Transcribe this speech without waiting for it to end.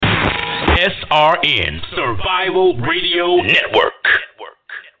SRN Survival Radio Network.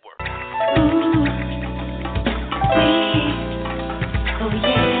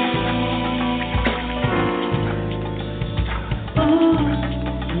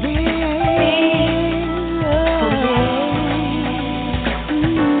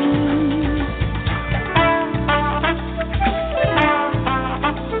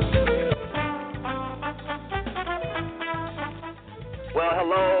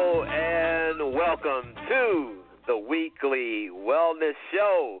 Welcome to the Weekly Wellness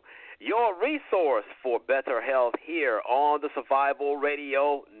Show, your resource for better health here on the Survival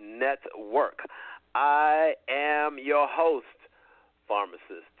Radio Network. I am your host,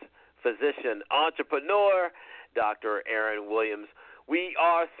 pharmacist, physician, entrepreneur, Dr. Aaron Williams. We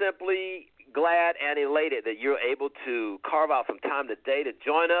are simply glad and elated that you're able to carve out some time today to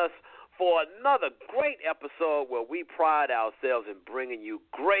join us for another great episode where we pride ourselves in bringing you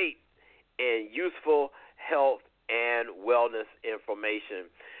great and useful health and wellness information.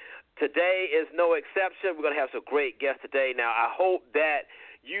 Today is no exception. We're going to have some great guests today. Now, I hope that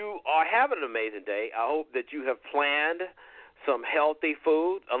you are having an amazing day. I hope that you have planned some healthy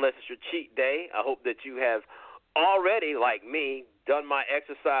food, unless it's your cheat day. I hope that you have already, like me, done my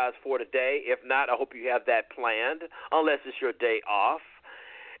exercise for today. If not, I hope you have that planned, unless it's your day off.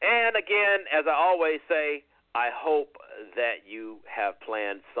 And again, as I always say, I hope that you have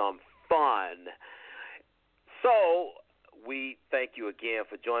planned some fun. So we thank you again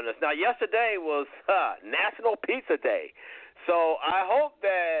for joining us. Now, yesterday was National Pizza Day. So I hope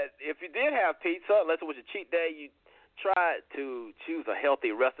that if you did have pizza, unless it was a cheat day, you tried to choose a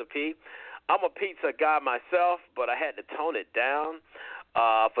healthy recipe. I'm a pizza guy myself, but I had to tone it down.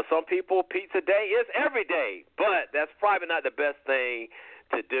 For some people, pizza day is every day, but that's probably not the best thing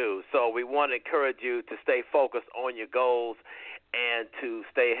to do. So we want to encourage you to stay focused on your goals and to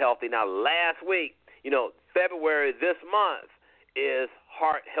stay healthy. Now, last week, February this month is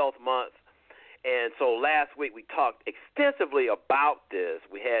Heart Health Month. And so last week we talked extensively about this.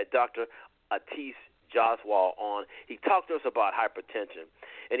 We had Dr. Atis Jaswal on. He talked to us about hypertension.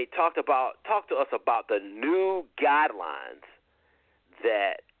 And he talked to us about the new guidelines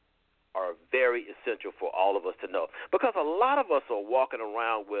that are very essential for all of us to know. Because a lot of us are walking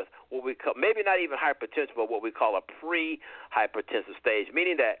around with what we call, maybe not even hypertension, but what we call a pre-hypertensive stage,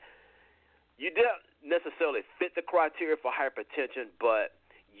 meaning that you don't necessarily fit the criteria for hypertension, but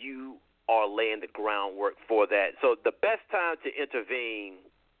you are laying the groundwork for that. So the best time to intervene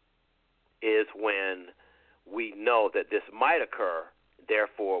is when we know that this might occur,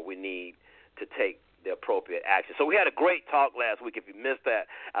 therefore we need to take the appropriate action. So we had a great talk last week. If you missed that,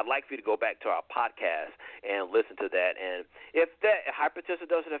 I'd like for you to go back to our podcast and listen to that. And if that hypertension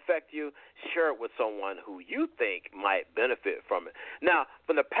doesn't affect you, share it with someone who you think might benefit from it. Now,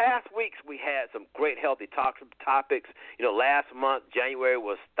 from the past weeks, we had some great healthy topics. Last month, January,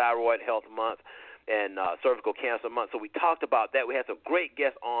 was Thyroid Health Month and Cervical Cancer Month. So we talked about that. We had some great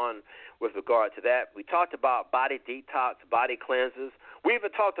guests on with regard to that. We talked about body detox, body cleanses. We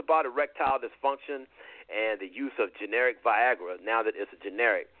even talked about erectile dysfunction and the use of generic Viagra now that it's a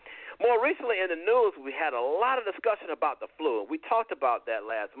generic. More recently in the news, we had a lot of discussion about the flu. We talked about that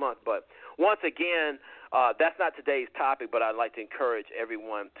last month, but once again, that's not today's topic, but I'd like to encourage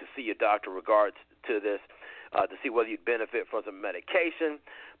everyone to see your doctor in regards to this, to see whether you benefit from some medication.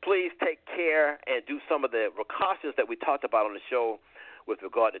 Please take care and do some of the precautions that we talked about on the show with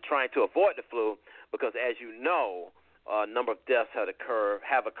regard to trying to avoid the flu, because as you know, a number of deaths have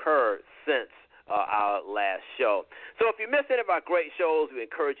occurred since our last show. So if you missed any of our great shows, we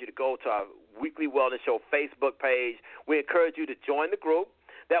encourage you to go to our Weekly Wellness Show Facebook page. We encourage you to join the group.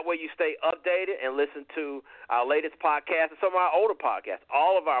 That way you stay updated and listen to our latest podcast and some of our older podcasts.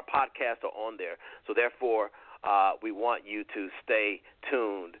 All of our podcasts are on there. So therefore, we want you to stay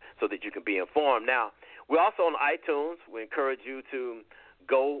tuned so that you can be informed. Now, we're also on iTunes. We encourage you to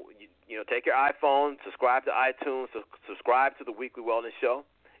go, take your iPhone, subscribe to iTunes, subscribe to the Weekly Wellness Show.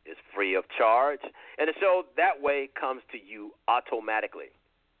 It's free of charge. And the show that way comes to you automatically.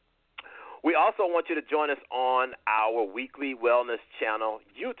 We also want you to join us on our Weekly Wellness Channel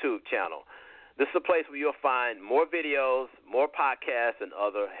YouTube channel. This is a place where you'll find more videos, more podcasts, and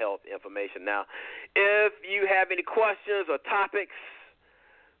other health information. Now, if you have any questions or topics,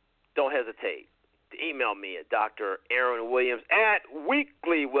 don't hesitate to email me at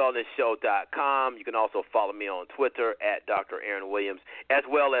draaronwilliams@weeklywellnessshow.com. You can also follow me on Twitter at Dr. Aaron Williams, as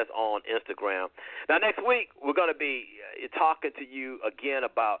well as on Instagram. Now, next week, we're going to be talking to you again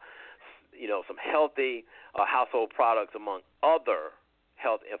about, some healthy household products, among other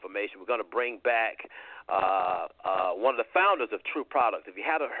health information. We're going to bring back one of the founders of True Products. If you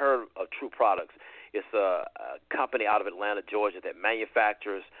haven't heard of True Products, it's a company out of Atlanta, Georgia, that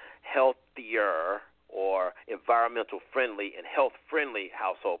manufactures healthier or environmental-friendly and health-friendly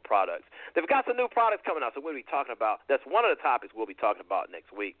household products. They've got some new products coming out, so we'll be talking about. That's one of the topics we'll be talking about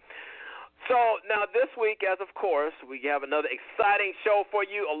next week. So now this week, as of course, we have another exciting show for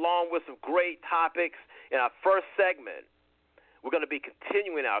you, along with some great topics. In our first segment, we're going to be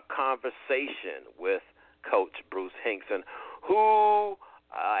continuing our conversation with Coach Bruce Hinckson, who,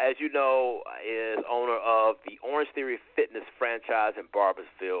 as you know, is owner of the Orangetheory Fitness franchise in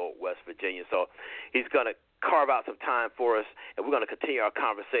Barboursville, West Virginia. So he's going to carve out some time for us, and we're going to continue our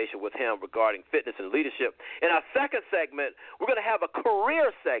conversation with him regarding fitness and leadership. In our second segment, we're going to have a career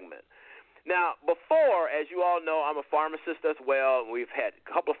segment. Now, before, as you all know, I'm a pharmacist as well, and we've had a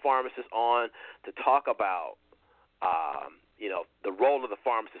couple of pharmacists on to talk about, the role of the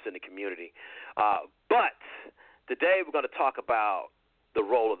pharmacist in the community. But today we're going to talk about the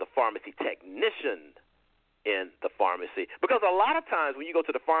role of the pharmacy technician in the pharmacy. Because a lot of times when you go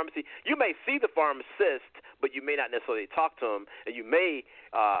to the pharmacy, you may see the pharmacist, but you may not necessarily talk to him, and you may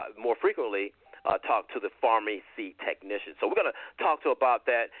more frequently talk to the pharmacy technician. So we're going to talk to about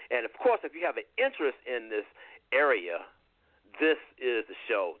that. And, of course, if you have an interest in this area, this is the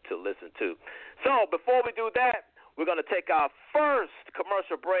show to listen to. So before we do that, we're going to take our first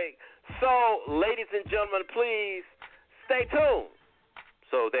commercial break. So, ladies and gentlemen, please stay tuned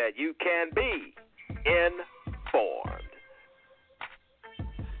so that you can be informed.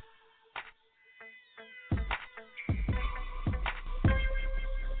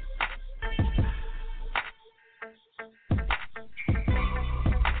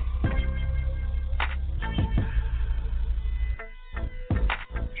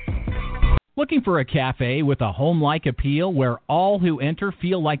 Looking for a cafe with a home-like appeal where all who enter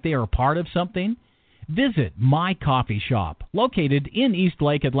feel like they are part of something? Visit My Coffee Shop, located in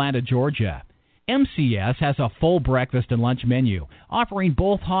Eastlake, Atlanta, Georgia. MCS has a full breakfast and lunch menu, offering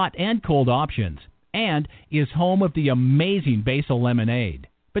both hot and cold options, and is home of the amazing basil lemonade.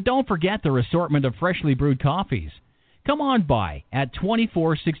 But don't forget their assortment of freshly brewed coffees. Come on by at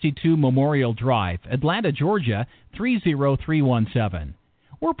 2462 Memorial Drive, Atlanta, Georgia, 30317.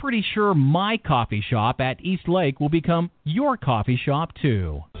 We're pretty sure My Coffee Shop at Eastlake will become your coffee shop,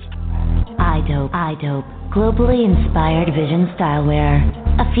 too. iDope, globally inspired vision stylewear,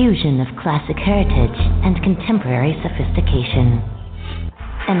 a fusion of classic heritage and contemporary sophistication.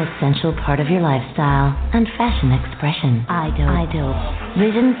 An essential part of your lifestyle and fashion expression. iDope,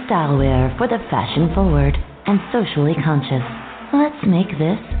 vision stylewear for the fashion-forward and socially conscious. Let's make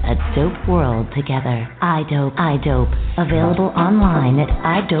this a dope world together. iDope. Available online at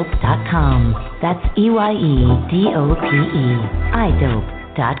iDope.com. That's EYEDOPE.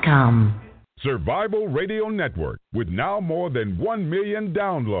 iDope.com. Survival Radio Network, with now more than 1 million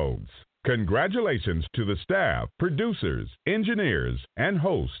downloads. Congratulations to the staff, producers, engineers, and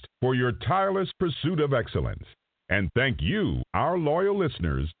hosts for your tireless pursuit of excellence. And thank you, our loyal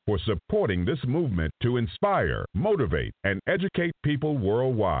listeners, for supporting this movement to inspire, motivate, and educate people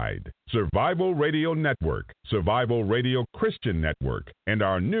worldwide. Survival Radio Network, Survival Radio Christian Network, and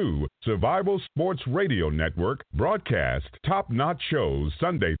our new Survival Sports Radio Network broadcast top-notch shows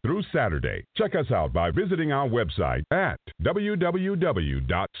Sunday through Saturday. Check us out by visiting our website at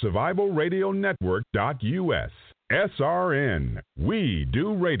www.survivalradionetwork.us. SRN, we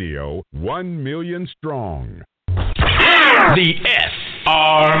do radio 1 million strong. The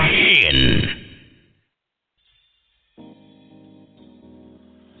SRN.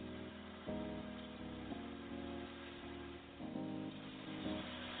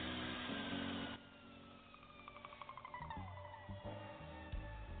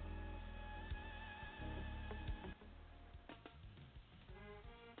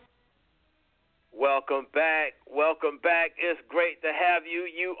 Welcome back. It's great to have you.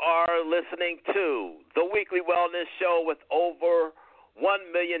 You are listening to the Weekly Wellness Show with over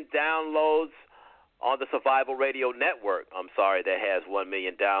 1 million downloads on the Survival Radio Network. That has 1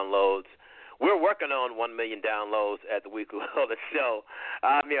 million downloads. We're working on 1 million downloads at the Weekly Wellness Show.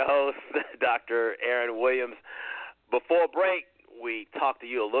 I'm your host, Dr. Aaron Williams. Before break, we talked to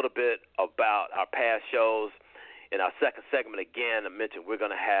you a little bit about our past shows. In our second segment, again, I mentioned we're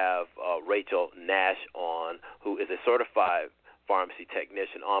going to have Rachel Nash on, who is a certified pharmacy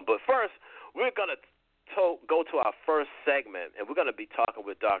technician on. But first, we're going to go to our first segment, and we're going to be talking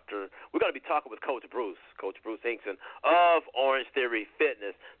with Coach Bruce Hinckson of Orangetheory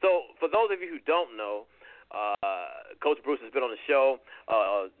Fitness. So for those of you who don't know, Coach Bruce has been on the show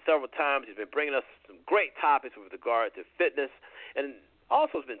several times. He's been bringing us some great topics with regard to fitness, and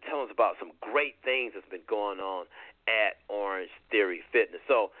also has been telling us about some great things that's been going on at Orangetheory Fitness.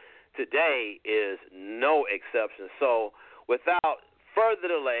 So today is no exception. So without further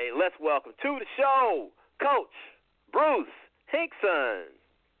delay, let's welcome to the show Coach Bruce Hinckson.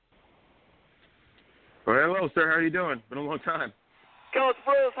 Well, hello, sir. How are you doing? Been a long time. Coach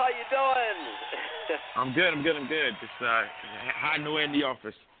Bruce, how you doing? I'm good. Just hiding away in the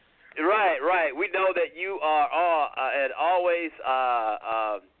office. Right. We know that you are and always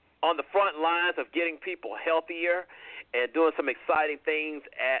on the front lines of getting people healthier and doing some exciting things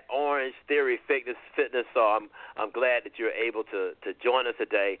at Orangetheory Fitness. So I'm glad that you're able to join us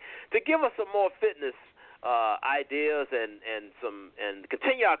today to give us some more fitness ideas and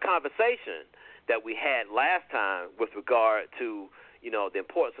continue our conversation that we had last time with regard to the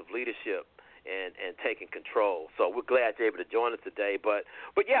importance of leadership and taking control. So we're glad you're able to join us today. But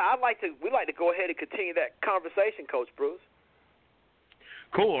yeah, we'd like to go ahead and continue that conversation, Coach Bruce.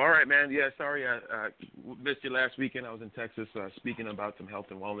 Cool. All right, man. Yeah, sorry I missed you last weekend. I was in Texas speaking about some health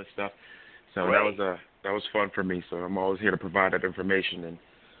and wellness stuff. So Great. that was fun for me. So I'm always here to provide that information, and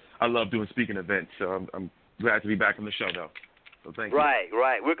I love doing speaking events. So I'm glad to be back on the show, though. So thank you. Right.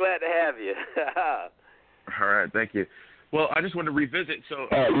 We're glad to have you. All right, thank you. Well, I just wanted to revisit. So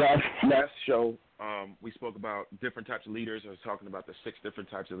last show, we spoke about different types of leaders. I was talking about the 6 different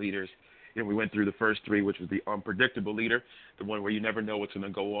types of leaders. We went through the first 3, which was the unpredictable leader, the one where you never know what's going to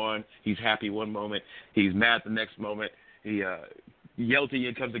go on. He's happy one moment, he's mad the next moment. He yells at you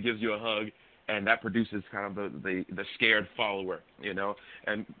and comes and gives you a hug, and that produces kind of the scared follower,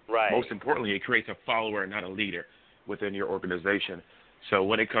 And most importantly, it creates a follower and not a leader within your organization. So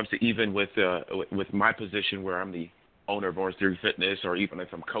when it comes to even with my position where I'm the owner of Orangetheory Fitness, or even if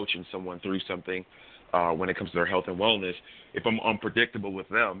I'm coaching someone through something, when it comes to their health and wellness, if I'm unpredictable with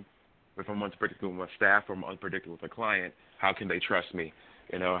them, if I'm unpredictable with my staff, or I'm unpredictable with a client, how can they trust me?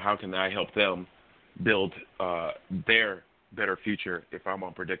 How can I help them build their better future if I'm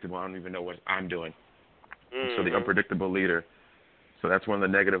unpredictable? I don't even know what I'm doing. Mm-hmm. So the unpredictable leader. So that's one of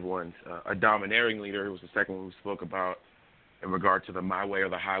the negative ones. A domineering leader was the second one we spoke about in regard to the my way or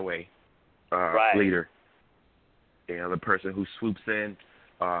the highway leader. The person who swoops in,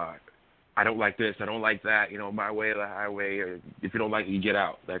 I don't like this, I don't like that, my way or the highway. Or if you don't like it, you get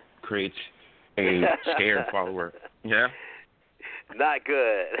out. That creates a scared follower. Yeah? Not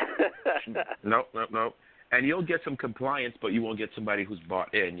good. Nope. And you'll get some compliance, but you won't get somebody who's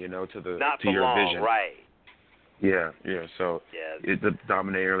bought in, to your long, vision. Right. Yeah. So it's the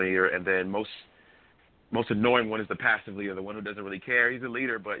dominator leader, and then most annoying one is the passive leader, the one who doesn't really care. He's a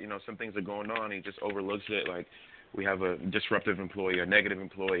leader, but some things are going on, he just overlooks it. Like we have a disruptive employee, a negative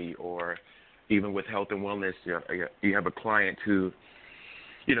employee, or even with health and wellness, you have a client who,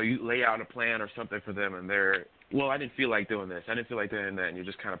 you lay out a plan or something for them, and they're, well, I didn't feel like doing this, I didn't feel like doing that, and you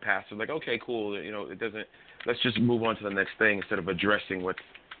just kind of pass it, like, okay, cool, it doesn't. Let's just move on to the next thing instead of addressing what's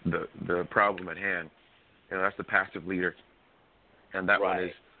the problem at hand. That's the passive leader, and that one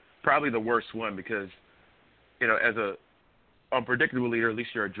is probably the worst one because, as a unpredictable leader, at least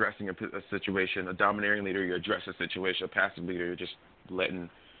you're addressing a situation. A domineering leader, you address a situation. A passive leader, you're just letting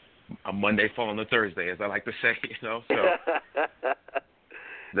a Monday fall on a Thursday, as I like to say. So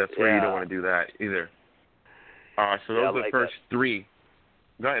that's where you don't want to do that either. So those are the first 3.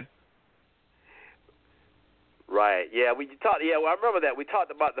 Go ahead. Right. Yeah. Well, I remember that we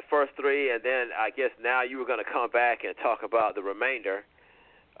talked about the first 3, and then I guess now you were going to come back and talk about the remainder.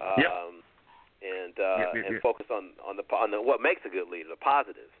 And focus on what makes a good leader, the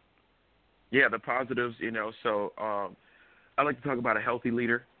positives. Yeah, the positives. So I like to talk about a healthy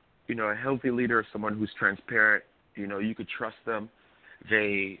leader. A healthy leader is someone who's transparent. You could trust them.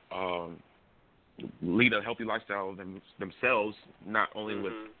 They lead a healthy lifestyle themselves, not only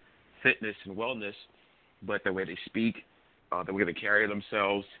with fitness and wellness, but the way they speak, the way they carry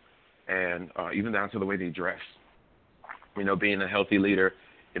themselves, and even down to the way they dress. Being a healthy leader,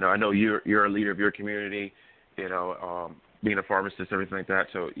 I know you're a leader of your community, being a pharmacist, everything like that.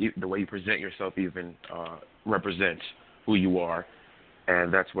 So the way you present yourself even represents who you are,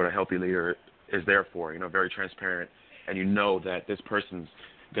 and that's what a healthy leader is there for. Very transparent, and that this person's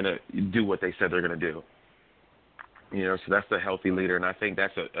gonna do what they said they're gonna do. So that's the healthy leader, and I think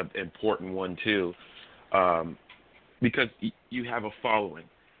that's an important one too. Because you have a following.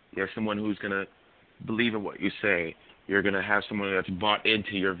 You have someone who's going to believe in what you say. You're going to have someone that's bought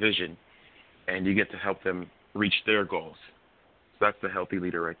into your vision, and you get to help them reach their goals. So that's the healthy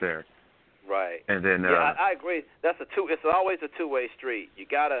leader right there. Right. And then I agree. It's always a two-way street. You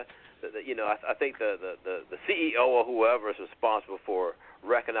gotta, I think the CEO or whoever is responsible for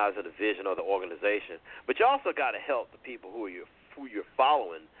recognizing the vision of the organization, but you also got to help the people who who you're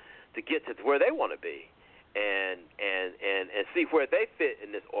following to get to where they want to be, and see where they fit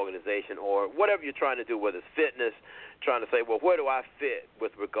in this organization or whatever you're trying to do, whether it's fitness, trying to say, well, where do I fit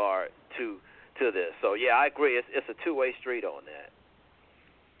with regard to this? So, yeah, I agree. It's a two-way street on that.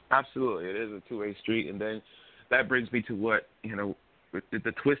 Absolutely. It is a two-way street. And then that brings me to what,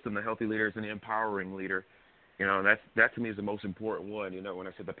 the twist on the healthy leader is an empowering leader. That to me is the most important one. When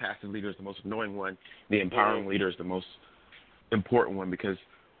I said the passive leader is the most annoying one, the empowering leader is the most important one because,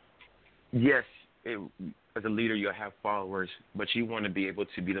 yes, as a leader you have followers, but you want to be able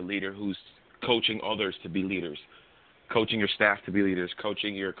to be the leader who's coaching others to be leaders, coaching your staff to be leaders,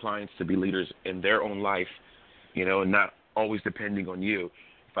 coaching your clients to be leaders in their own life, and not always depending on you.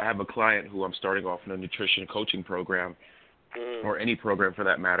 If I have a client who I'm starting off in a nutrition coaching program or any program for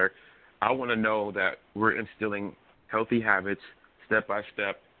that matter, I want to know that we're instilling healthy habits step by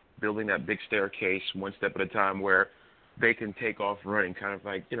step, building that big staircase one step at a time where they can take off running, kind of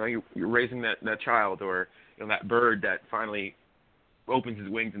like, you're raising that child or that bird that finally opens his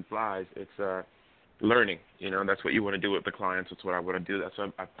wings and flies. It's learning, that's what you want to do with the clients. That's what I want to do. That's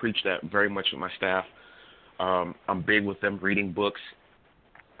why I preach that very much with my staff. I'm big with them reading books,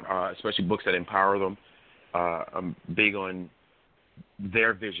 especially books that empower them. I'm big on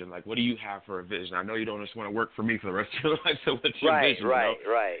their vision. Like, what do you have for a vision? I know you don't just want to work for me for the rest of your life, so what's your vision?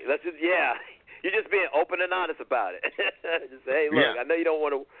 Right. Let's just, you're just being open and honest about it. Just say, hey, look, I know you don't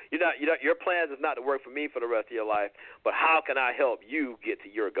want to. Your plans is not to work for me for the rest of your life, but how can I help you get to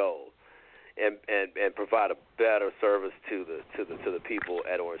your goals and provide a better service to the people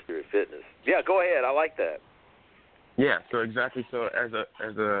at Orangetheory Fitness? Yeah, go ahead. I like that. Yeah. So exactly. So as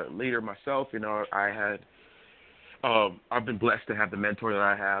a leader myself, I've been blessed to have the mentor that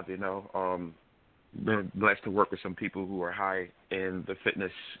I have. Been blessed to work with some people who are high in the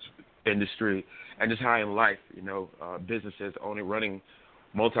fitness industry and just high in life, businesses, running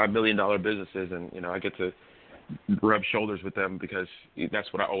multi-million-dollar businesses, and I get to rub shoulders with them because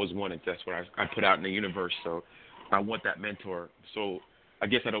that's what I always wanted. That's what I put out in the universe. So I want that mentor. So I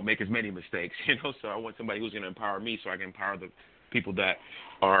guess I don't make as many mistakes, So I want somebody who's going to empower me, so I can empower the people that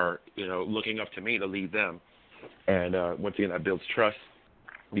are looking up to me to lead them. And once again, that builds trust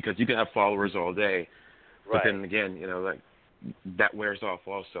because you can have followers all day, but then again, that wears off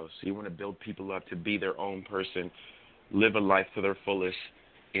also. So you want to build people up to be their own person, live a life to their fullest,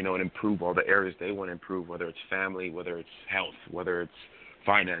 and improve all the areas they want to improve, whether it's family, whether it's health, whether it's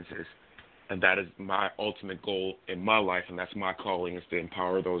finances. And that is my ultimate goal in my life, and that's my calling, is to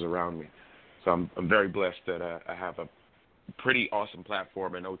empower those around me. So I'm very blessed that I have a pretty awesome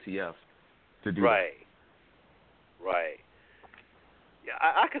platform in OTF to do that. Right. Yeah,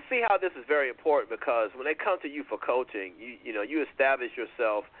 I can see how this is very important because when they come to you for coaching, you establish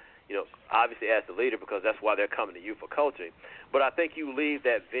yourself, obviously as the leader because that's why they're coming to you for coaching. But I think you leave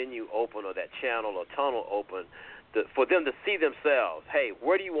that venue open or that channel or tunnel open for them to see themselves. Hey,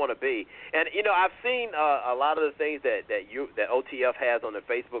 where do you want to be? And I've seen a lot of the things that OTF has on their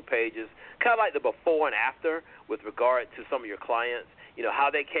Facebook pages, kind of like the before and after with regard to some of your clients. How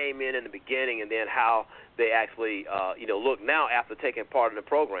they came in the beginning and then how they actually, look now after taking part in the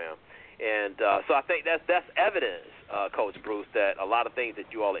program. And so I think that's evidence, Coach Bruce, that a lot of things that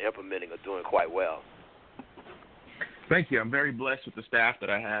you all are implementing are doing quite well. Thank you. I'm very blessed with the staff that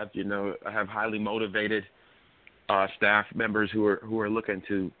I have. I have highly motivated staff members who are looking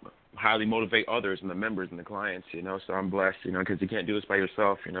to highly motivate others and the members and the clients, So I'm blessed, because you can't do this by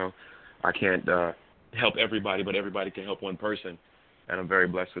yourself, I can't help everybody, but everybody can help one person. And I'm very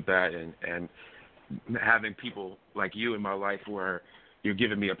blessed with that, and having people like you in my life where you're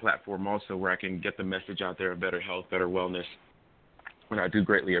giving me a platform also where I can get the message out there of better health, better wellness, and I do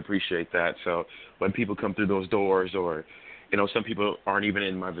greatly appreciate that. So when people come through those doors or, some people aren't even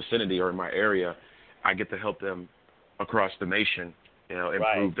in my vicinity or in my area, I get to help them across the nation,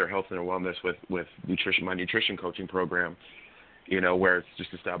 improve their health and their wellness with nutrition, my nutrition coaching program, where it's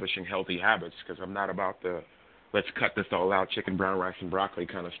just establishing healthy habits because I'm not about the let's cut this all out, chicken, brown rice, and broccoli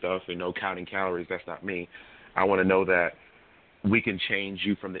kind of stuff, and no counting calories. That's not me. I want to know that we can change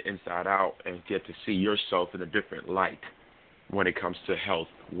you from the inside out and get to see yourself in a different light when it comes to health,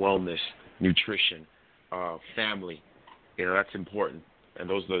 wellness, nutrition, family. That's important. And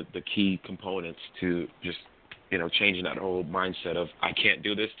those are the key components to just, changing that whole mindset of I can't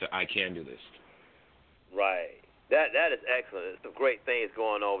do this to I can do this. Right. That is excellent. There's some great things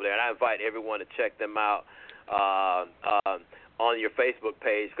going over there, and I invite everyone to check them out on your Facebook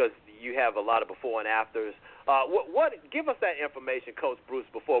page because you have a lot of before and afters. Give us that information, Coach Bruce,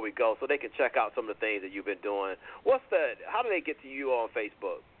 before we go, so they can check out some of the things that you've been doing. How do they get to you on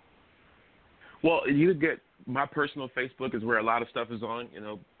Facebook? Well, you get my personal Facebook is where a lot of stuff is on.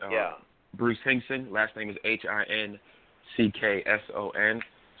 Bruce Hinckson. Last name is Hinckson.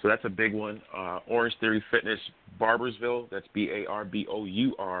 So that's a big one. Orangetheory Fitness Barbersville. That's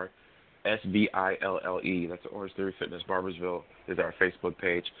BARBOURSVILLE. That's Orangetheory Fitness Barbersville is our Facebook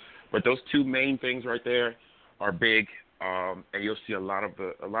page. But those two main things right there are big, and you'll see a lot of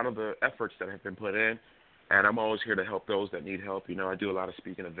the efforts that have been put in. And I'm always here to help those that need help. I do a lot of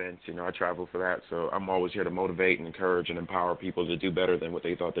speaking events. I travel for that, so I'm always here to motivate and encourage and empower people to do better than what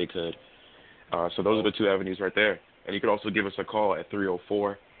they thought they could. So those are the two avenues right there. And you can also give us a call at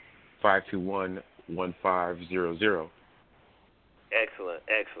 304-521-1500. Excellent.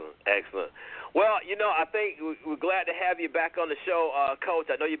 Well, I think we're glad to have you back on the show, Coach.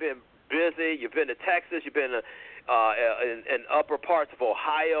 I know you've been busy. You've been to Texas. You've been in upper parts of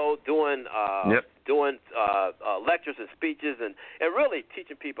Ohio doing lectures and speeches and really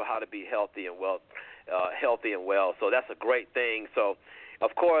teaching people how to be healthy and well. So that's a great thing. So,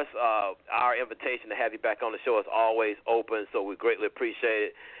 of course, our invitation to have you back on the show is always open, so we greatly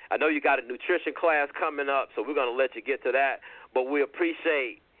appreciate it. I know you got a nutrition class coming up, so we're going to let you get to that, but we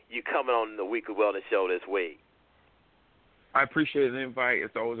appreciate you coming on the Weekly Wellness Show this week. I appreciate the invite.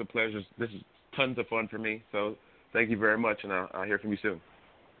 It's always a pleasure. This is tons of fun for me, so thank you very much, and I'll hear from you soon.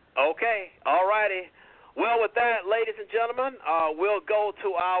 Okay, all righty. Well, with that, ladies and gentlemen, we'll go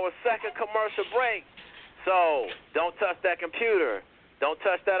to our second commercial break. So don't touch that computer. Don't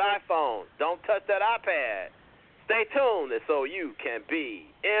touch that iPhone. Don't touch that iPad. Stay tuned so you can be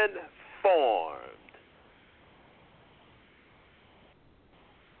informed.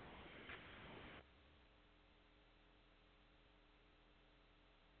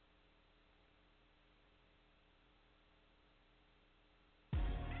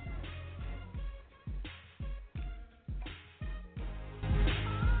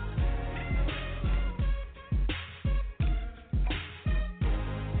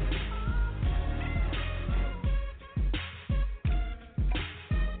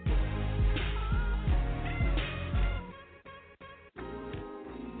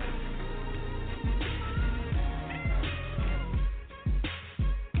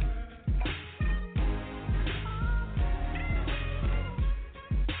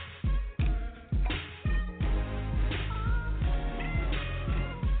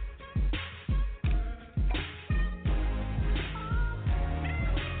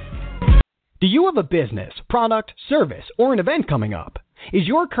 Do you have a business, product, service, or an event coming up? Is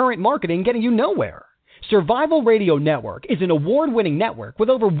your current marketing getting you nowhere? Survival Radio Network is an award-winning network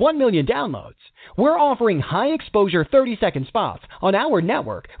with over 1 million downloads. We're offering high-exposure 30-second spots on our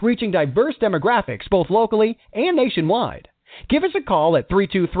network, reaching diverse demographics both locally and nationwide. Give us a call at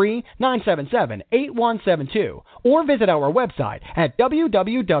 323-977-8172 or visit our website at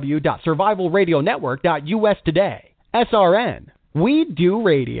www.survivalradionetwork.us today. SRN. We do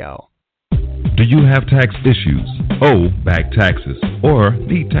radio. Do you have tax issues, owe back taxes, or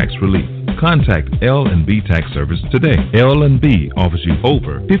need tax relief? Contact L&B Tax Service today. L&B offers you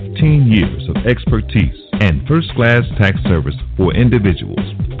over 15 years of expertise and first-class tax service for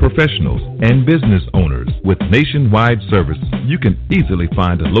individuals, professionals, and business owners. With nationwide service, you can easily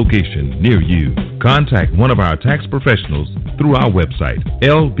find a location near you. Contact one of our tax professionals through our website,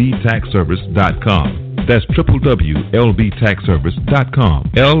 lbtaxservice.com. That's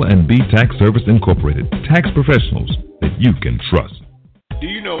www.lbtaxservice.com. L&B Tax Service Incorporated. Tax professionals that you can trust. Do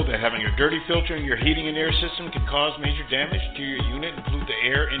you know that having a dirty filter in your heating and air system can cause major damage to your unit and pollute the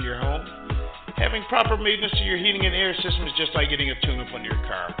air in your home? Having proper maintenance to your heating and air system is just like getting a tune-up on your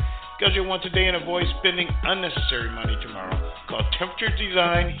car. Schedule one today and avoid spending unnecessary money tomorrow. Call Temperature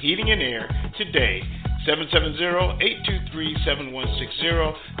Design Heating and Air today.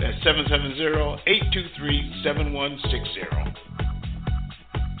 770-823-7160. That's 770-823-7160.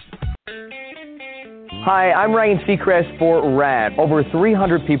 Hi, I'm Ryan Seacrest for RAD. Over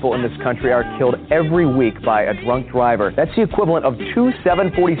 300 people in this country are killed every week by a drunk driver. That's the equivalent of 2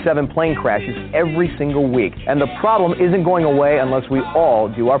 747 plane crashes every single week. And the problem isn't going away unless we all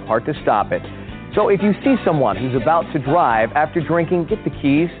do our part to stop it. So if you see someone who's about to drive after drinking, get the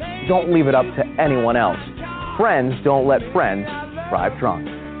keys. Don't leave it up to anyone else. Friends don't let friends drive drunk.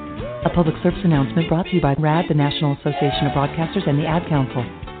 A public service announcement brought to you by RAD, the National Association of Broadcasters, and the Ad Council.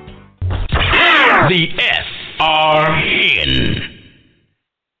 The SRN.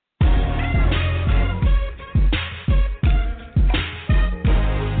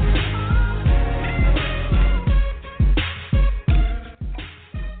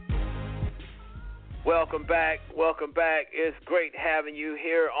 Welcome back. It's great having you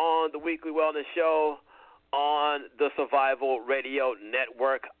here on the Weekly Wellness Show on the Survival Radio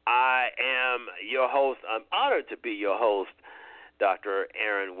Network. I am your host. I'm honored to be your host, Dr.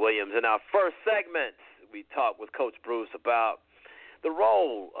 Aaron Williams. In our first segment, we talked with Coach Bruce about the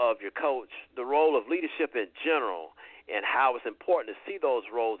role of your coach, the role of leadership in general, and how it's important to see those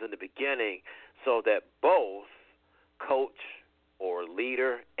roles in the beginning so that both coach or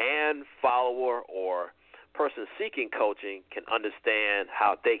leader and follower or person seeking coaching can understand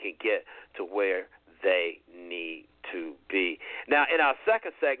how they can get to where they need to be. Now, in our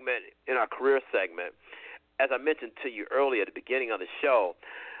second segment, in our career segment, as I mentioned to you earlier at the beginning of the show,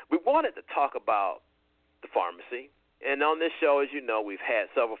 we wanted to talk about the pharmacy. And on this show, as you know, we've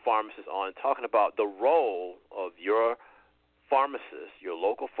had several pharmacists on talking about the role of your pharmacist, your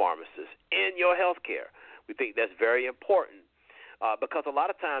local pharmacist, in your health care. We think that's very important because a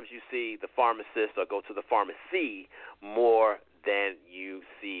lot of times you see the pharmacist or go to the pharmacy more than you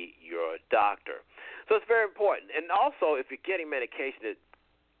see your doctor. So it's very important. And also, if you're getting medication, it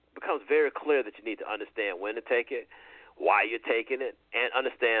becomes very clear that you need to understand when to take it, why you're taking it, and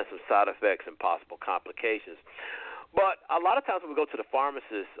understand some side effects and possible complications. But a lot of times when we go to the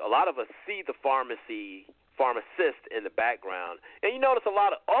pharmacist, a lot of us see the pharmacist in the background, and you notice a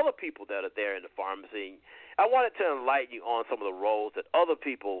lot of other people that are there in the pharmacy. I wanted to enlighten you on some of the roles that other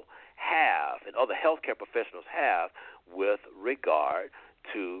people have and other healthcare professionals have with regard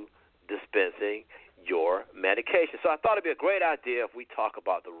to dispensing your medication. So I thought it'd be a great idea if we talk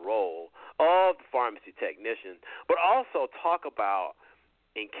about the role of the pharmacy technician, but also talk about,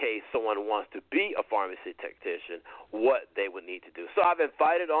 in case someone wants to be a pharmacy technician, what they would need to do. So I've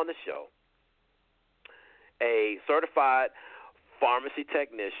invited on the show a certified pharmacy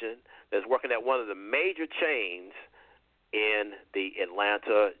technician that's working at one of the major chains in the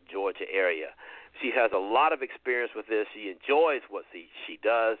Atlanta, Georgia area. She has a lot of experience with this. She enjoys what she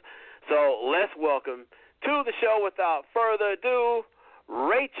does. So let's welcome to the show, without further ado,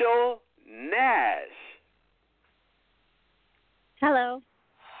 Rachel Nash. Hello.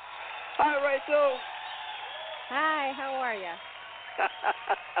 Hi, Rachel. Hi, how are you?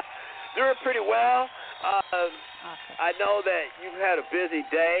 Doing pretty well. Awesome. I know that you've had a busy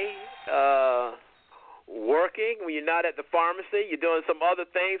day working when you're not at the pharmacy. You're doing some other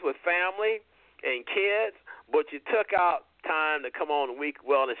things with family and kids, but you took out time to come on the Week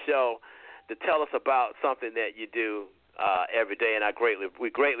Wellness Show to tell us about something that you do every day, and we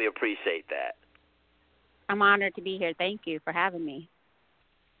greatly appreciate that. I'm honored to be here. Thank you for having me.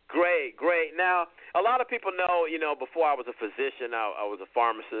 Great. Now, a lot of people know, before I was a physician, I was a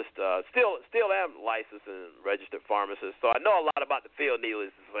pharmacist. Still am licensed and registered pharmacist, so I know a lot about the field,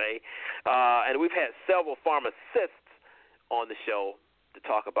 needless to say. And we've had several pharmacists on the show to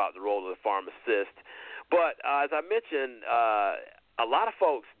talk about the role of the pharmacist. But as I mentioned, a lot of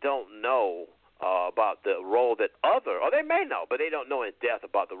folks don't know about the role that or they may know, but they don't know in depth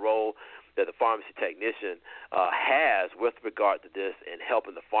about the role that the pharmacy technician has with regard to this and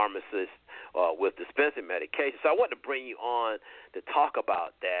helping the pharmacist with dispensing medication. So I wanted to bring you on to talk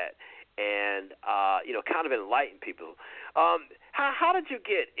about that and, kind of enlighten people. How did you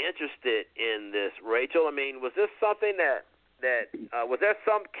get interested in this, Rachel? I mean, was this something that was there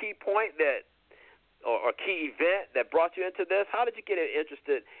some key point or key event that brought you into this? How did you get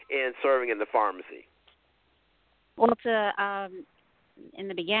interested in serving in the pharmacy? Well, in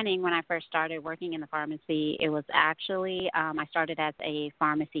the beginning, when I first started working in the pharmacy, it was actually I started as a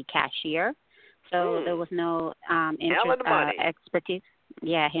pharmacy cashier, so there was no expertise.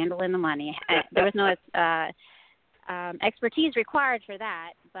 Yeah, handling the money. There was no expertise required for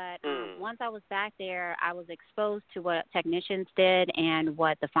that, but once I was back there, I was exposed to what technicians did and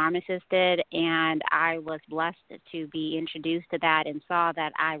what the pharmacists did, and I was blessed to be introduced to that and saw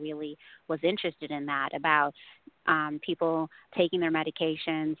that I really was interested in that, about people taking their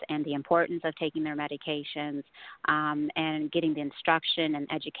medications and the importance of taking their medications and getting the instruction and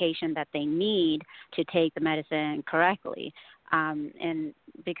education that they need to take the medicine correctly. And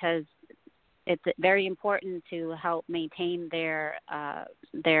because it's very important to help maintain their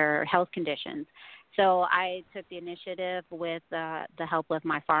health conditions. So I took the initiative with the help of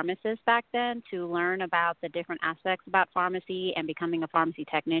my pharmacist back then to learn about the different aspects about pharmacy and becoming a pharmacy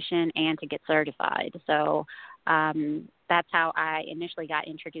technician and to get certified. So that's how I initially got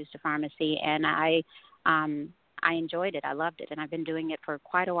introduced to pharmacy, and I enjoyed it. I loved it, and I've been doing it for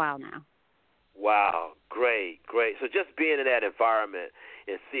quite a while now. Wow, great. So just being in that environment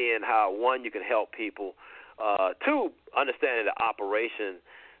and seeing how, one, you can help people, two, understanding the operation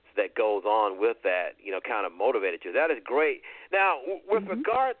that goes on with that, kind of motivated you. That is great. Now, with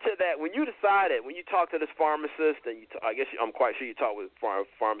regard to that, when you talked to this pharmacist, and I'm quite sure you talked with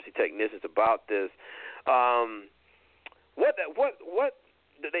pharmacy technicians about this, what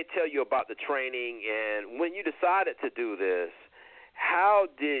did they tell you about the training? And when you decided to do this, how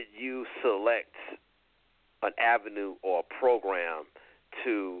did you select an avenue or a program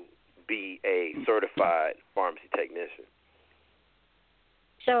to be a certified pharmacy technician?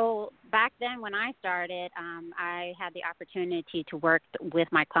 So back then when I started, I had the opportunity to work with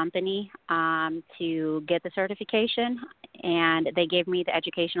my company to get the certification, and they gave me the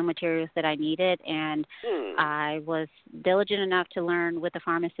educational materials that I needed, and I was diligent enough to learn with the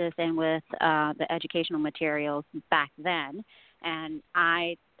pharmacist and with the educational materials back then, and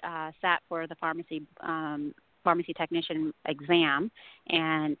I sat for the pharmacy technician exam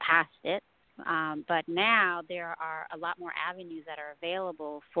and passed it. But now there are a lot more avenues that are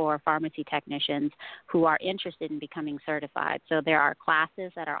available for pharmacy technicians who are interested in becoming certified. So there are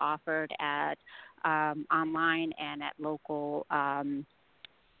classes that are offered at online and at local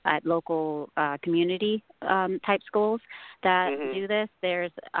community type schools that do this.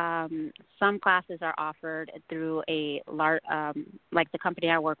 There's some classes are offered through a large, like the company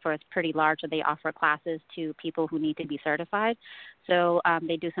I work for is pretty large, so they offer classes to people who need to be certified. So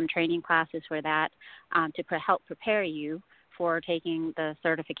they do some training classes for that to help prepare you for taking the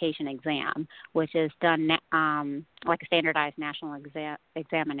certification exam, which is done like a standardized national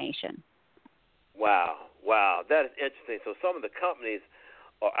examination. Wow, that is interesting. So some of the companies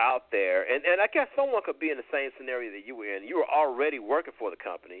are out there, and I guess someone could be in the same scenario that you were in. You were already working for the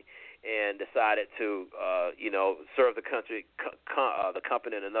company and decided to, serve the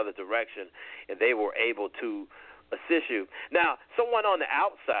company in another direction, and they were able to assist you. Now, someone on the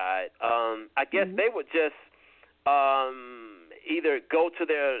outside, I guess they would just either go to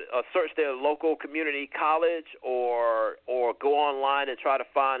search their local community college or go online and try to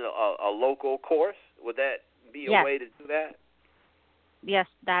find a local course. Would that be a way to do that? Yes,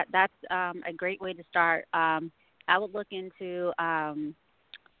 that's a great way to start. I would look into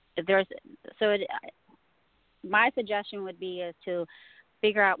my suggestion would be is to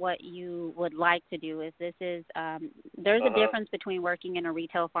figure out what you would like to do. There's a difference between working in a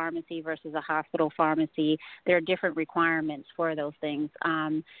retail pharmacy versus a hospital pharmacy. There are different requirements for those things.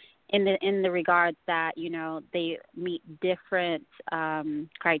 In the regards that, they meet different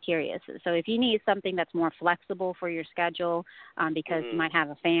criteria. So if you need something that's more flexible for your schedule because you might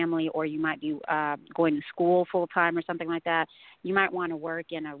have a family or you might be going to school full time or something like that, you might want to work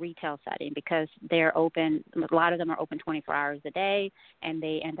in a retail setting because they're open. A lot of them are open 24 hours a day, and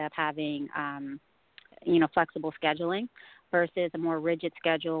they end up having, flexible scheduling. Versus a more rigid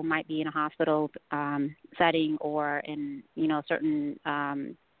schedule might be in a hospital setting or in, certain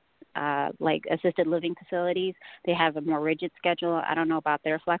like assisted living facilities. They have a more rigid schedule. I don't know about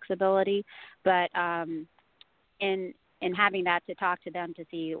their flexibility, but in having that, to talk to them to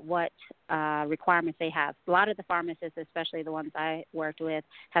see what requirements they have. A lot of the pharmacists, especially the ones I worked with,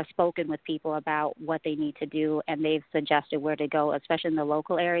 have spoken with people about what they need to do, and they've suggested where to go, especially in the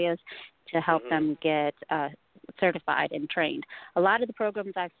local areas, to help them get certified and trained. A lot of the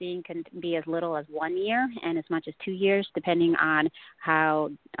programs I've seen can be as little as 1 year and as much as 2 years, depending on how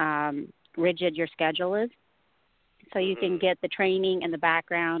rigid your schedule is. So you can get the training and the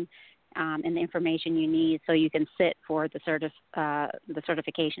background and the information you need so you can sit for the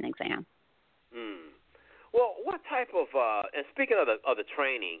certification exam. Well, what type of, and speaking of the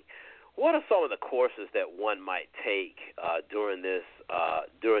training, what are some of the courses that one might take during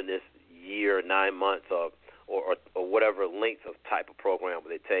this year, 9 months, or whatever length of type of program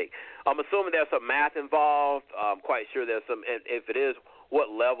they take? I'm assuming there's some math involved. I'm quite sure there's some, and if it is, what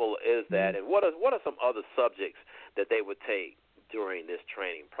level is that, and what are some other subjects that they would take during this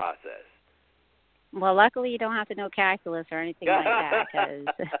training process? Well, luckily you don't have to know calculus or anything like that, because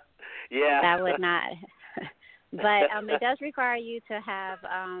that would not. But it does require you to have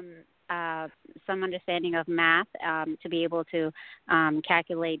some understanding of math to be able to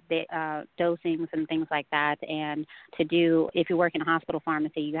calculate the dosings and things like that. And to do, if you work in a hospital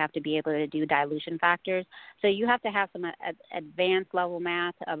pharmacy, you have to be able to do dilution factors. So you have to have some advanced level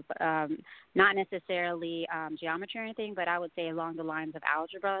math of not necessarily geometry or anything, but I would say along the lines of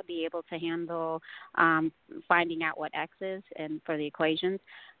algebra, be able to handle finding out what X is and for the equations.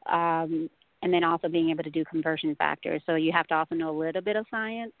 And then also being able to do conversion factors. So you have to also know a little bit of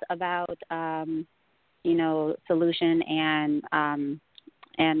science about, solution and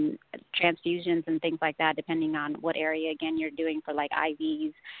transfusions and things like that, depending on what area, again, you're doing for like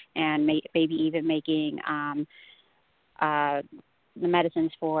IVs and maybe even making the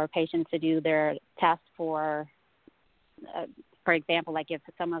medicines for patients to do their tests for example, like if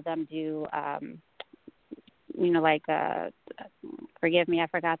some of them do, forgive me, I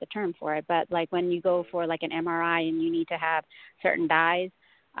forgot the term for it, but like when you go for like an MRI and you need to have certain dyes,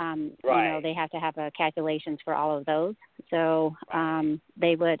 they have to have calculations for all of those. So you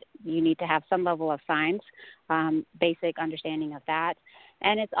need to have some level of science, basic understanding of that.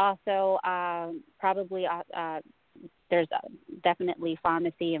 And it's also probably there's definitely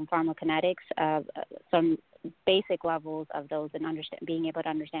pharmacy and pharmacokinetics, some basic levels of those, and being able to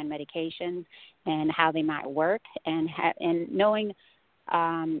understand medications and how they might work, and knowing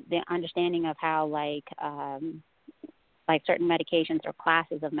the understanding of how like certain medications or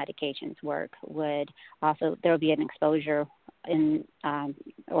classes of medications work would also, there will be an exposure in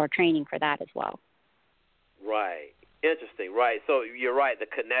or training for that as well. Right. Interesting. Right. So you're right. The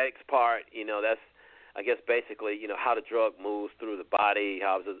kinetics part, that's, I guess, basically, how the drug moves through the body,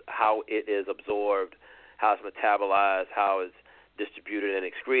 how it is absorbed, how it's metabolized, how it's distributed and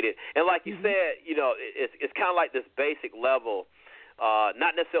excreted. And like you said, it's kind of like this basic level,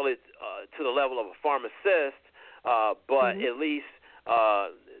 not necessarily to the level of a pharmacist, but at least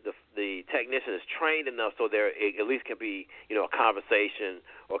the technician is trained enough so there at least can be, a conversation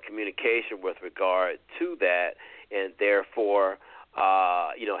or communication with regard to that, and therefore,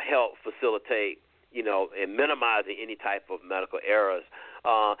 help facilitate, and minimizing any type of medical errors.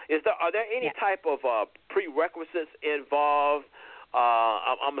 Are there any type of prerequisites involved?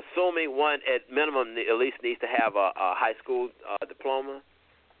 I'm assuming one at minimum at least needs to have a high school diploma.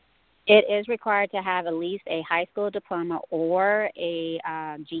 It is required to have at least a high school diploma or a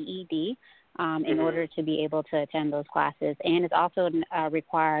GED in order to be able to attend those classes, and it's also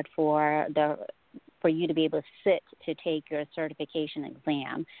required for you to be able to sit to take your certification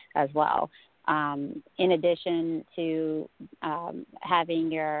exam as well. In addition to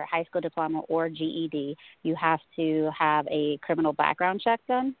having your high school diploma or GED, you have to have a criminal background check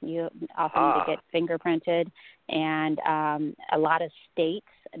done. You also need to get fingerprinted, and a lot of states,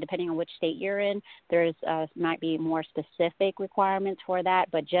 depending on which state you're in, there's might be more specific requirements for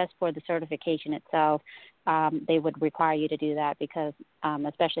that, but just for the certification itself, they would require you to do that because,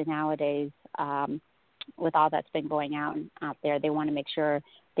 especially nowadays, with all that's been going out there, they want to make sure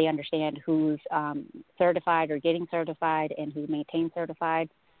they understand who's certified or getting certified and who maintains certified.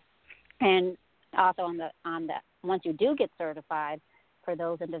 And also on the once you do get certified, for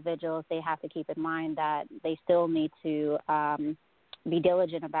those individuals, they have to keep in mind that they still need to be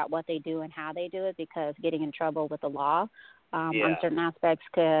diligent about what they do and how they do it, because getting in trouble with the law on certain aspects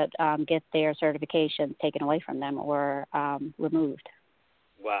could get their certification taken away from them or removed.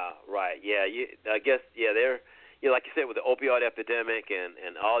 Wow, right. Yeah, I guess, they're, like you said, with the opioid epidemic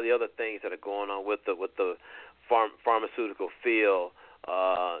and all the other things that are going on with the pharmaceutical field,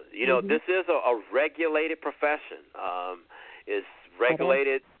 this is a regulated profession. It's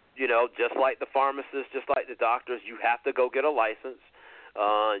regulated, just like the pharmacists, just like the doctors. You have to go get a license.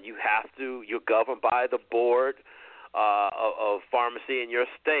 You're governed by the board of pharmacy in your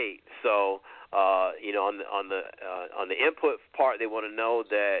state. So, on the input part, they want to know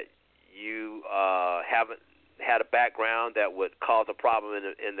that you haven't had a background that would cause a problem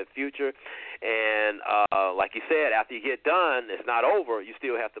in the future. And like you said, after you get done, it's not over. You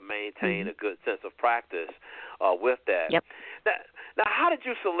still have to maintain a good sense of practice with that. Yep. Now, how did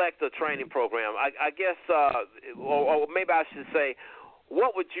you select the training program? I guess, or maybe I should say,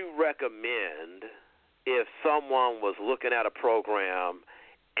 what would you recommend if someone was looking at a program,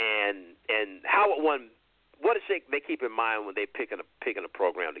 and what should they keep in mind when they picking a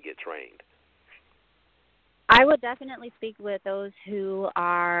program to get trained? I would definitely speak with those who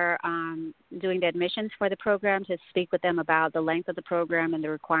are doing the admissions for the program, to speak with them about the length of the program and the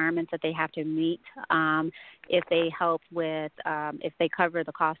requirements that they have to meet. If they help with, if they cover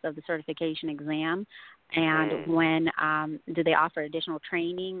the cost of the certification exam, and when do they offer additional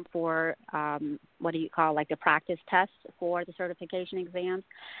training for what do you call, like the practice tests for the certification exams,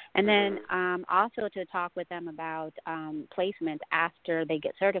 and then also to talk with them about placement after they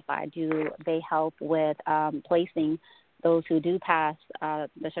get certified. Do they help with placing those who do pass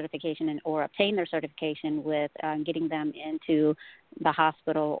the certification or obtain their certification with getting them into the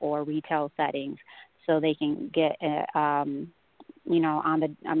hospital or retail settings so they can get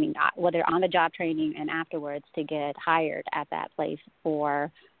whether on the job training and afterwards to get hired at that place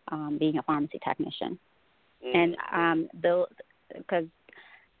for being a pharmacy technician. And because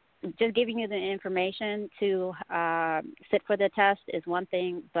just giving you the information to sit for the test is one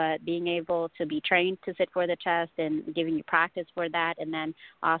thing, but being able to be trained to sit for the test and giving you practice for that, and then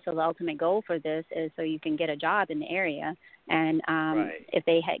also the ultimate goal for this is so you can get a job in the area. And if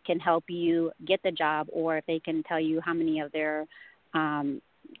they can help you get the job, or if they can tell you how many of their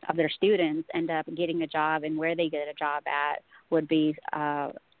students end up getting a job and where they get a job at, would be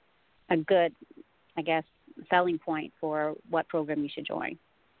a good, I guess, selling point for what program you should join.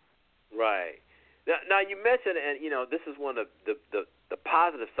 Right. Now you mentioned, and this is one of the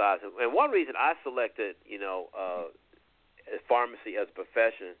positive sides, and one reason I selected, pharmacy as a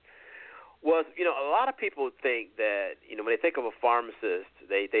profession was, a lot of people think that, when they think of a pharmacist,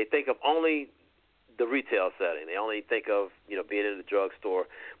 they think of only the retail setting. They only think of, being in the drugstore.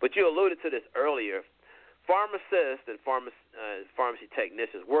 But you alluded to this earlier. Pharmacists and pharmacy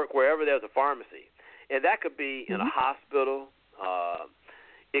technicians work wherever there's a pharmacy, and that could be in a hospital.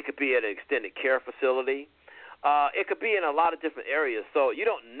 It could be at an extended care facility. It could be in a lot of different areas. So you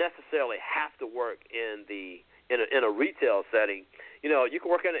don't necessarily have to work in a retail setting. You can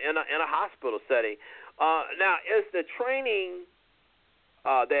work in a hospital setting. Now, is the training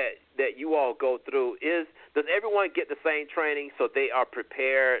that you all go through, does everyone get the same training so they are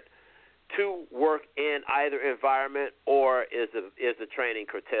prepared to work in either environment, or is the training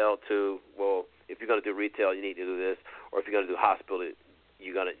curtailed to, well, if you're going to do retail, you need to do this, or if you're going to do hospital,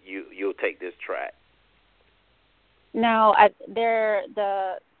 you'll take this track? No,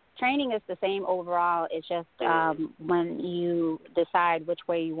 the training is the same overall. It's just when you decide which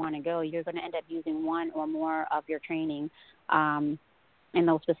way you want to go, you're going to end up using one or more of your training in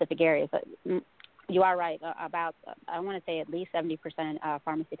those specific areas. But you are right about, I want to say at least 70% of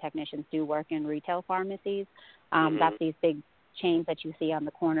pharmacy technicians do work in retail pharmacies. That's these big chains that you see on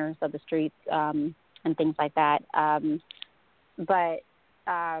the corners of the streets and things like that. But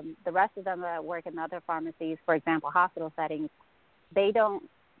the rest of them that work in other pharmacies, for example, hospital settings, they don't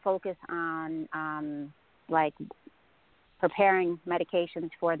focus on like preparing medications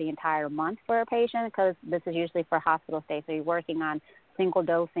for the entire month for a patient, because this is usually for hospital stay. So you're working on single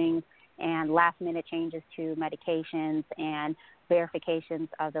dosing and last-minute changes to medications and verifications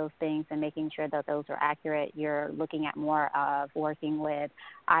of those things and making sure that those are accurate. You're looking at more of working with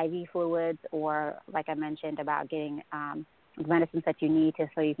IV fluids, or, like I mentioned, about getting medicines that you need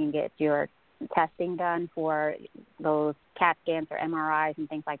so you can get your testing done for those CAT scans or MRIs and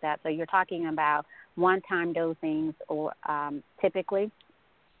things like that. So you're talking about one-time dosings, or typically.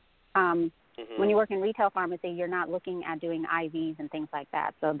 When you work in retail pharmacy, you're not looking at doing IVs and things like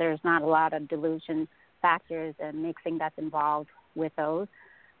that. So there's not a lot of dilution factors and mixing that's involved with those.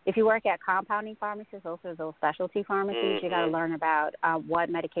 If you work at compounding pharmacies, those are those specialty pharmacies, you got to learn about what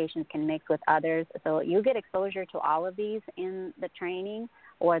medications can mix with others. So you get exposure to all of these in the training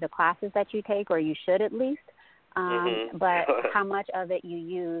or the classes that you take, or you should at least. But how much of it you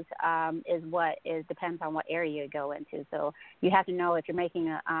use depends on what area you go into. So you have to know if you're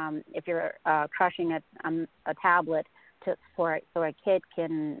making if you're crushing a tablet so a kid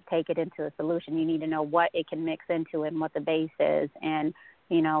can take it into a solution, you need to know what it can mix into and what the base is, and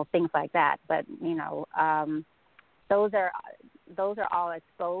things like that. But those are all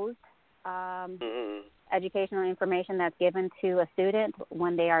exposed educational information that's given to a student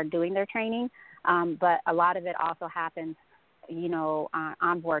when they are doing their training. But a lot of it also happens,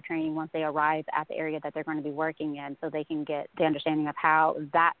 on-board training once they arrive at the area that they're going to be working in, so they can get the understanding of how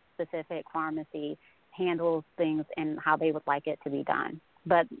that specific pharmacy handles things and how they would like it to be done.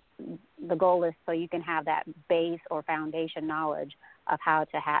 But the goal is so you can have that base or foundation knowledge of how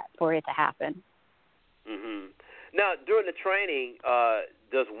for it to happen. Now, during the training,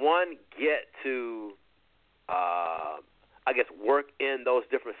 does one get to, work in those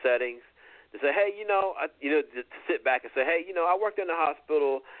different settings? To say, hey, to sit back and say, hey, I worked in the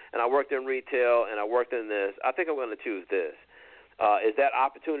hospital and I worked in retail and I worked in this. I think I'm going to choose this. Is that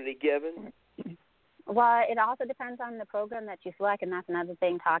opportunity given? Well, it also depends on the program that you select, and that's another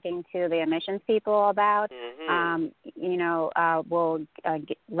thing talking to the admissions people about. We'll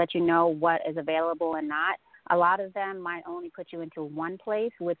let you know what is available and not. A lot of them might only put you into one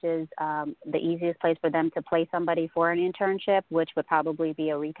place, which is the easiest place for them to place somebody for an internship, which would probably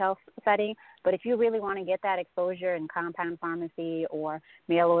be a retail setting. But if you really want to get that exposure in compound pharmacy or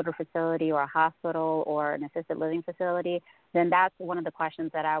mail order facility or a hospital or an assisted living facility, then that's one of the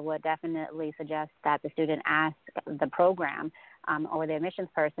questions that I would definitely suggest that the student ask the program or the admissions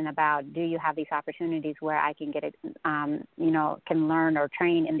person about, do you have these opportunities where I can get can learn or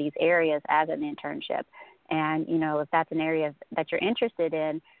train in these areas as an internship? And, if that's an area that you're interested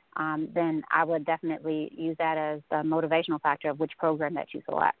in, then I would definitely use that as the motivational factor of which program that you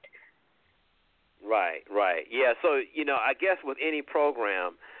select. Right. Yeah, so, I guess with any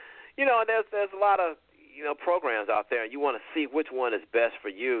program, there's a lot of, programs out there, and you want to see which one is best for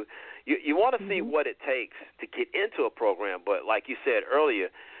you. You want to see what it takes to get into a program, but like you said earlier,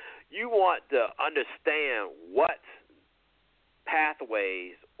 you want to understand what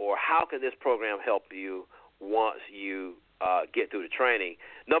pathways or how can this program help you once you get through the training.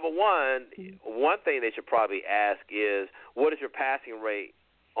 Number one thing they should probably ask is, what is your passing rate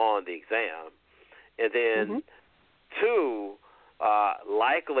on the exam? And then two,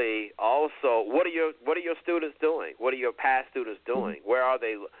 likely also, what are your students doing? What are your past students doing? Where are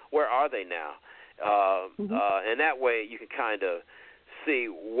they now? And that way you can kind of see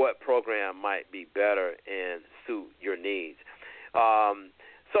what program might be better and suit your needs.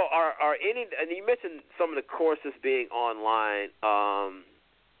 So are any? And you mentioned some of the courses being online. I'm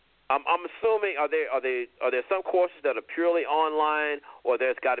assuming are there some courses that are purely online, or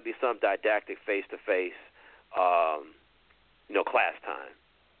there's got to be some didactic face-to-face, class time?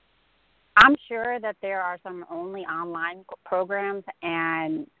 I'm sure that there are some only online programs,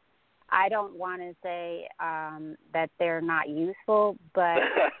 and I don't want to say that they're not useful, but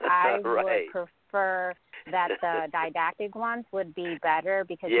I would prefer that the didactic ones would be better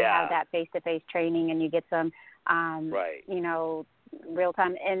because you have that face-to-face training and you get some, real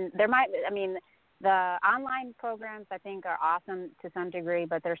time. And there the online programs I think are awesome to some degree,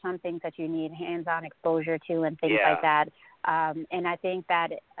 but there's some things that you need hands-on exposure to and things like that. And I think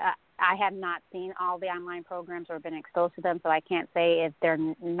that I have not seen all the online programs or been exposed to them, so I can't say if they're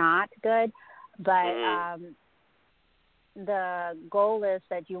not good. But the goal is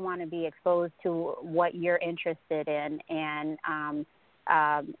that you want to be exposed to what you're interested in. And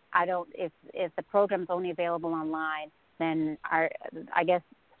if the program's only available online, then I guess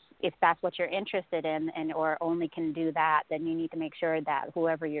if that's what you're interested in or only can do that, then you need to make sure that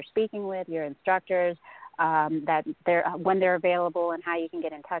whoever you're speaking with, your instructors, that when they're available and how you can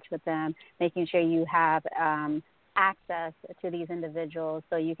get in touch with them, making sure you have access to these individuals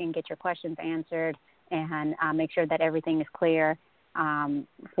so you can get your questions answered and make sure that everything is clear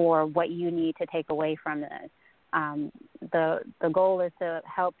for what you need to take away from this. The goal is to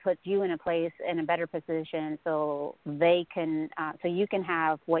help put you in a better position so they can so you can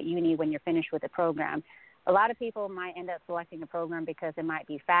have what you need when you're finished with the program. A lot of people might end up selecting a program because it might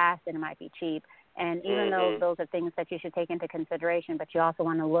be fast and it might be cheap. And even though those are things that you should take into consideration, but you also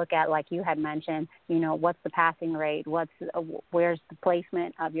want to look at, like you had mentioned, what's the passing rate? Where's the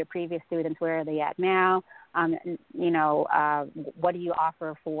placement of your previous students? Where are they at now? What do you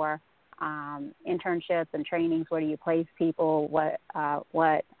offer for internships and trainings? Where do you place people? How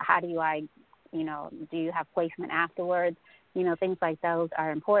do do you have placement afterwards? Things like those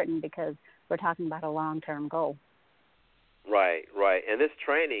are important because we're talking about a long-term goal. Right. And this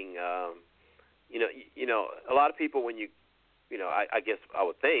training, a lot of people when I guess I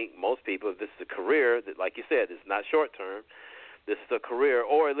would think most people, if this is a career that, like you said, this is not short-term, this is a career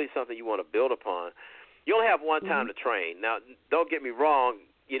or at least something you want to build upon, you only have one time to train. Now, don't get me wrong,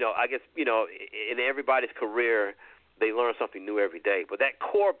 I guess, in everybody's career, they learn something new every day. But that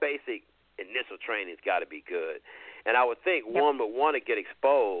core basic initial training has got to be good. And I would think one would want to get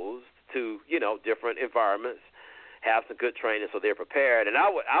exposed to, different environments, have some good training so they're prepared. And I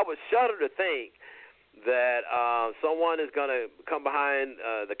would shudder to think that someone is going to come behind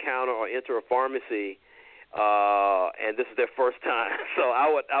the counter or enter a pharmacy and this is their first time. So I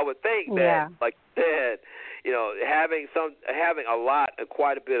would think that, like you said, having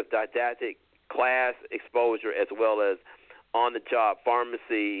quite a bit of didactic class exposure as well as on-the-job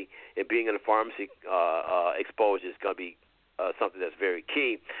pharmacy and being in a pharmacy exposure is going to be something that's very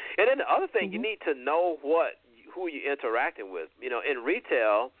key. And then the other thing, you need to know who you're interacting with. In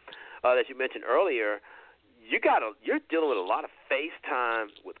retail, that you mentioned earlier, you're dealing with a lot of face time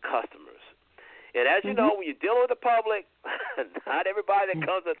with customers. And as you know, when you're dealing with the public, not everybody that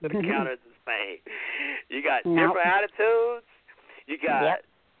comes up to the counter is the same. You got different attitudes. You got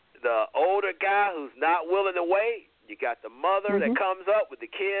the older guy who's not willing to wait. You got the mother that comes up with the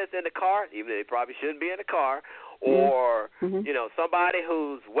kids in the car, even though they probably shouldn't be in the car. Or, somebody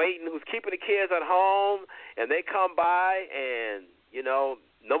who's waiting, who's keeping the kids at home, and they come by and,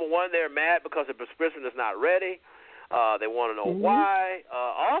 number one, they're mad because the prescription is not ready. They want to know why.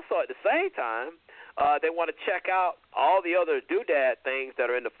 Also, at the same time, they want to check out all the other doodad things that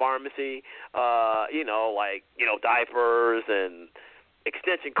are in the pharmacy, like diapers and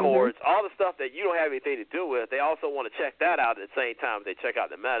extension cords, all the stuff that you don't have anything to do with. They also want to check that out at the same time they check out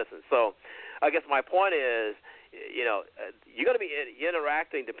the medicine. So I guess my point is, you're going to be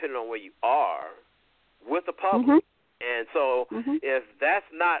interacting, depending on where you are, with the public. And so if that's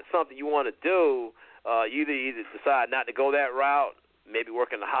not something you want to do, you either decide not to go that route, maybe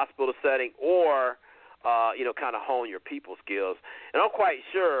work in the hospital setting, or kind of hone your people skills. And I'm quite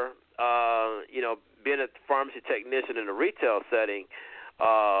sure, being a pharmacy technician in a retail setting,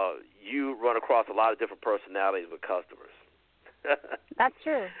 you run across a lot of different personalities with customers. That's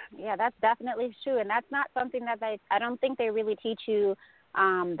true. Yeah, that's definitely true. And that's not something that I don't think they really teach you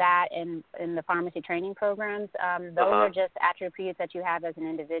that in the pharmacy training programs. Those are just attributes that you have as an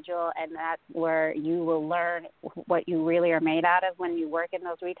individual, and that's where you will learn what you really are made out of when you work in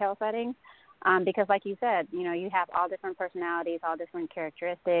those retail settings. Because like you said, you have all different personalities, all different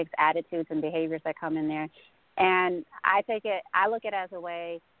characteristics, attitudes, and behaviors that come in there. And I look at it as a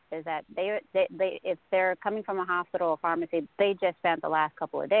way is that they if they're coming from a hospital or pharmacy, they just spent the last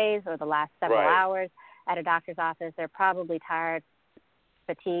couple of days or the last several hours at a doctor's office. They're probably tired,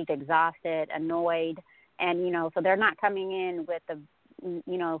 fatigued, exhausted, annoyed, and so they're not coming in with the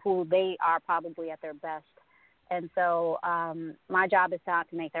who they are probably at their best. And so my job is not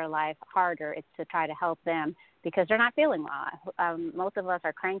to make their life harder. It's to try to help them because they're not feeling well. Most of us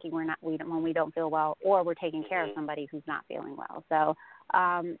are cranky when we don't feel well, or we're taking care of somebody who's not feeling well. So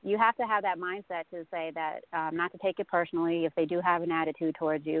you have to have that mindset to say that not to take it personally if they do have an attitude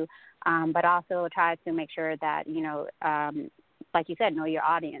towards you, but also try to make sure that, like you said, know your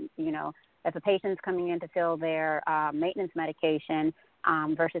audience. If a patient's coming in to fill their maintenance medication,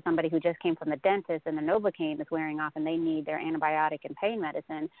 versus somebody who just came from the dentist and the Novocaine is wearing off and they need their antibiotic and pain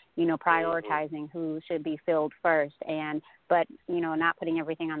medicine, prioritizing who should be filled first but not putting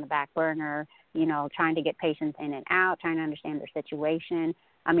everything on the back burner, trying to get patients in and out, trying to understand their situation.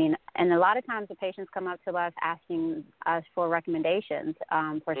 I mean, and a lot of times the patients come up to us asking us for recommendations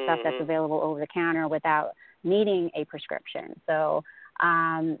for stuff that's available over the counter without needing a prescription. So,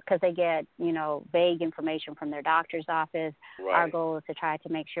 because they get, vague information from their doctor's office. Right. Our goal is to try to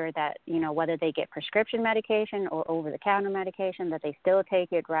make sure that, whether they get prescription medication or over-the-counter medication, that they still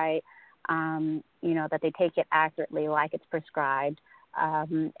take it right, that they take it accurately like it's prescribed,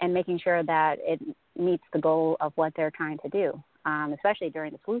 and making sure that it meets the goal of what they're trying to do, especially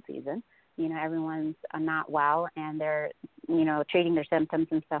during the flu season. Everyone's not well, and they're, treating their symptoms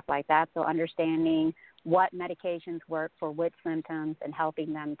and stuff like that. So understanding what medications work for which symptoms and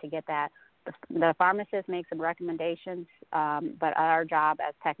helping them to get that. The pharmacist makes some recommendations, but our job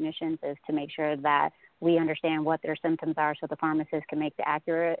as technicians is to make sure that we understand what their symptoms are so the pharmacist can make the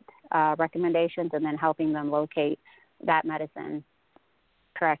accurate recommendations and then helping them locate that medicine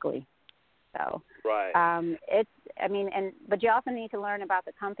correctly. So, but you also need to learn about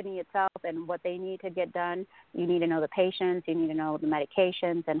the company itself and what they need to get done. You need to know the patients, you need to know the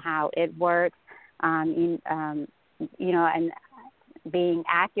medications and how it works. And being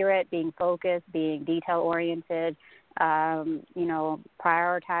accurate, being focused, being detail-oriented,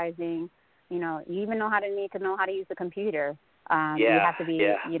 prioritizing, you even need to know how to use the computer. You have to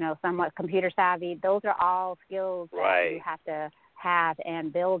be, somewhat computer savvy. Those are all skills that you have to have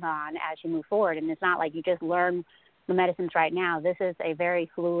and build on as you move forward. And it's not like you just learn the medicines right now. This is a very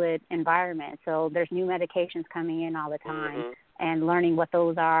fluid environment. So there's new medications coming in all the time. And learning what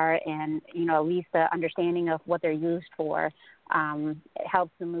those are and, at least the understanding of what they're used for, it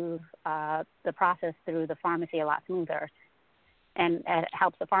helps to move the process through the pharmacy a lot smoother. And it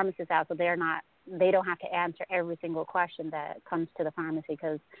helps the pharmacist out so they don't have to answer every single question that comes to the pharmacy,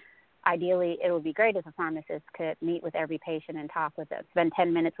 because ideally it would be great if a pharmacist could meet with every patient and talk with them, spend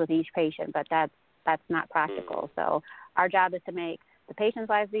 10 minutes with each patient, but that's not practical. So our job is to make the patient's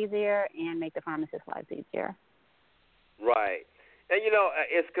lives easier and make the pharmacist's lives easier. Right. And,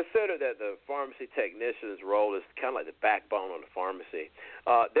 it's considered that the pharmacy technician's role is kind of like the backbone of the pharmacy.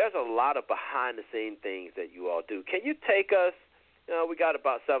 There's a lot of behind-the-scenes things that you all do. Can you take us, we got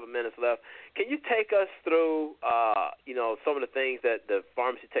about 7 minutes left. Can you take us through, some of the things that the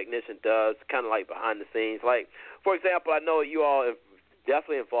pharmacy technician does, kind of like behind the scenes? Like, for example, I know you all are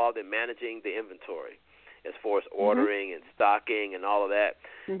definitely involved in managing the inventory as far as ordering and stocking and all of that.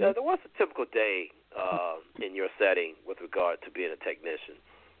 What's a typical day in your setting with regard to being a technician?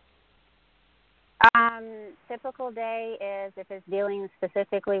 Typical day is, if it's dealing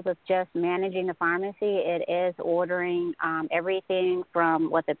specifically with just managing the pharmacy, it is ordering everything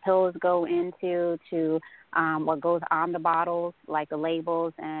from what the pills go into to what goes on the bottles, like the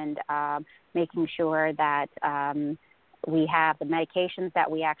labels, and making sure that we have the medications that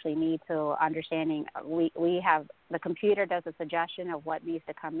we actually need. So understanding, we have, the computer does a suggestion of what needs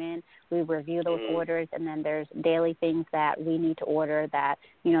to come in. We review those orders, and then there's daily things that we need to order that,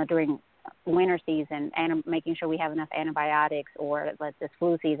 during winter season, and making sure we have enough antibiotics, or like this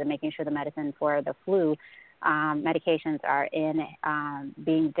flu season, making sure the medicine for the flu medications are in,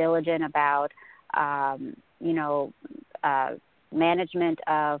 being diligent about, management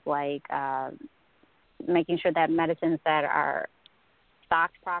of making sure that medicines that are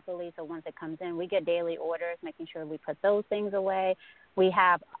stocked properly. So once it comes in, we get daily orders, making sure we put those things away. We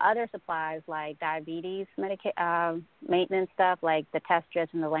have other supplies like diabetes maintenance stuff, like the test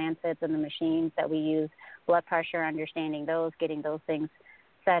strips and the lancets and the machines that we use, blood pressure, understanding those, getting those things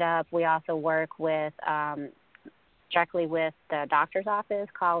set up. We also work with directly with the doctor's office,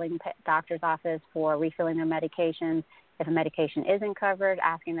 calling doctor's office for refilling their medications. If a medication isn't covered,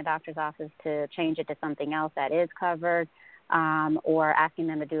 asking the doctor's office to change it to something else that is covered, or asking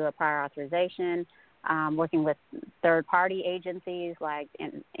them to do a prior authorization. Working with third-party agencies like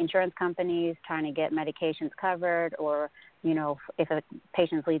insurance companies, trying to get medications covered, or, if a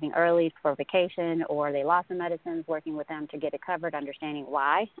patient's leaving early for vacation or they lost the medicines, working with them to get it covered, understanding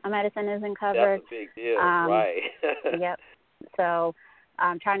why a medicine isn't covered. That's a big deal, right. Yep. So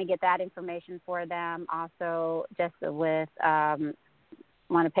trying to get that information for them. Also, just with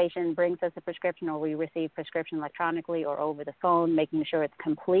when a patient brings us a prescription or we receive prescription electronically or over the phone, making sure it's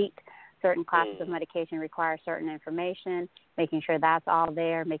complete. Certain classes of medication require certain information, making sure that's all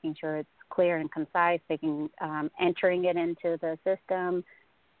there, making sure it's clear and concise, entering it into the system,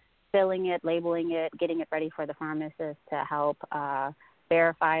 filling it, labeling it, getting it ready for the pharmacist to help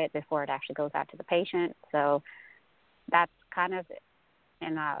verify it before it actually goes out to the patient. So that's kind of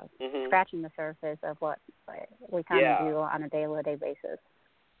scratching the surface of what we kind of do on a day-to-day basis.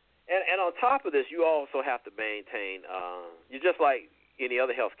 And on top of this, you also have to maintain, you're just like any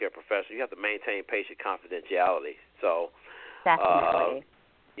other healthcare professional, you have to maintain patient confidentiality. So, definitely.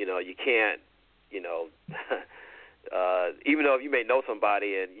 You can't, even though you may know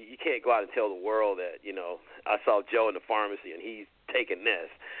somebody, and you can't go out and tell the world that, I saw Joe in the pharmacy and he's taking this.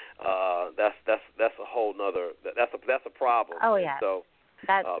 That's a whole nother. That's a problem. Oh yeah. So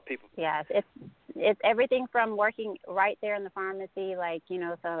that's people. Yes, it's everything from working right there in the pharmacy,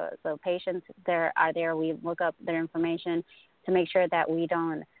 so patients are there. We look up their information to make sure that we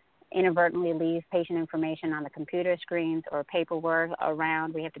don't inadvertently leave patient information on the computer screens or paperwork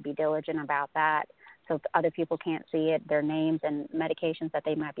around. We have to be diligent about that so other people can't see it, their names and medications that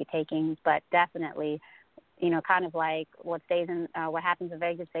they might be taking. But definitely, kind of like what happens in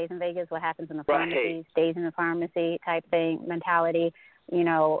Vegas stays in Vegas, what happens in the pharmacy stays in the pharmacy type thing, mentality.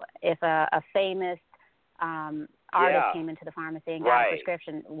 If a famous artist came into the pharmacy and got a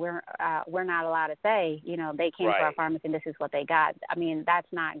prescription, we're not allowed to say, they came to our pharmacy and this is what they got. I mean, that's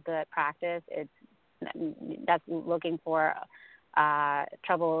not good practice. That's looking for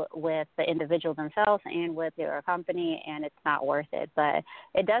trouble with the individual themselves and with their company, and it's not worth it. But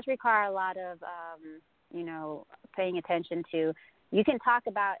it does require a lot of, paying attention to. You can talk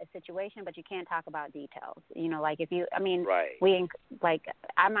about a situation, but you can't talk about details. I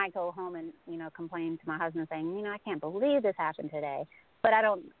might go home and, complain to my husband saying, I can't believe this happened today. But I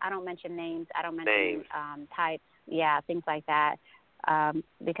don't mention names. I don't mention types. Yeah, things like that.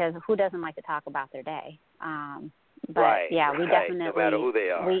 Because who doesn't like to talk about their day? We definitely. No matter who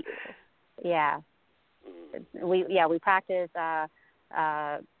they are. We practice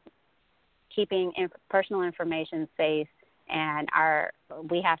keeping personal information safe. And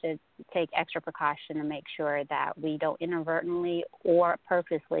we have to take extra precaution to make sure that we don't inadvertently or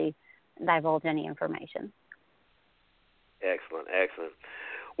purposely divulge any information. Excellent.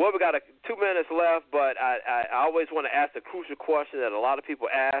 Well, we got 2 minutes left, but I always want to ask the crucial question that a lot of people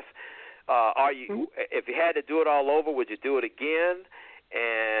ask: if you had to do it all over, would you do it again?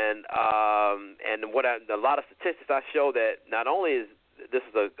 And a lot of statistics I show that not only is this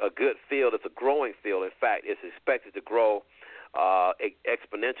is a good field, it's a growing field. In fact, it's expected to grow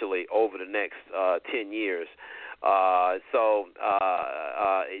exponentially over the next 10 years. So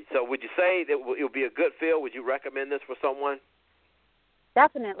would you say that it would be a good field? Would you recommend this for someone?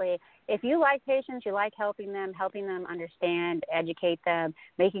 Definitely. If you like patients, you like helping them understand, educate them,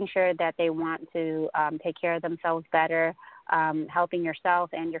 making sure that they want to take care of themselves better, helping yourself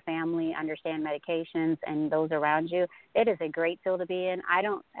and your family understand medications and those around you, it is a great field to be in. I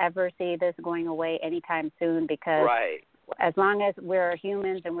don't ever see this going away anytime soon because as long as we're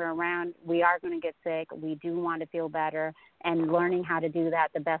humans and we're around, we are going to get sick. We do want to feel better, and learning how to do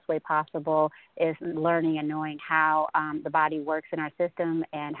that the best way possible is learning and knowing how the body works in our system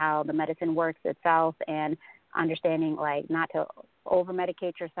and how the medicine works itself, and understanding not to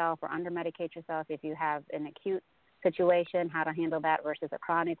over-medicate yourself or under-medicate yourself if you have an acute situation, how to handle that versus a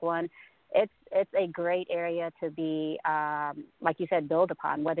chronic one. It's a great area to be, like you said, build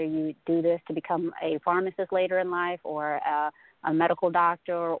upon, whether you do this to become a pharmacist later in life or a a medical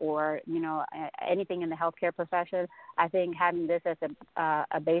doctor or, anything in the healthcare profession, I think having this as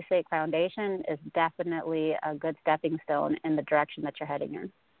a basic foundation is definitely a good stepping stone in the direction that you're heading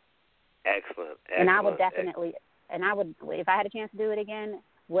in. Excellent. And I would definitely, if I had a chance to do it again,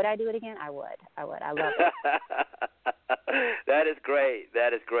 would I do it again? I would. I love it. That is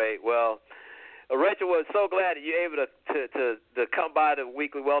great. Well, Rachel, was so glad that you're able to come by the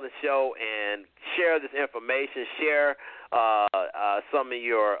Weekly Wellness Show and share this information, share some of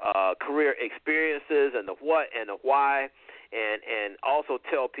your career experiences and the what and the why, and also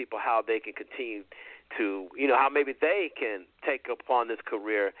tell people how they can continue to, how maybe they can take upon this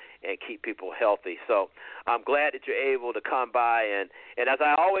career and keep people healthy. So I'm glad that you're able to come by, and as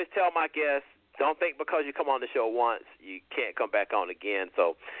I always tell my guests, don't think because you come on the show once you can't come back on again.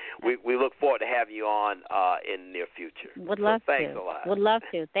 So we look forward to having you on in the near future. Would love to. Thanks a lot. Would love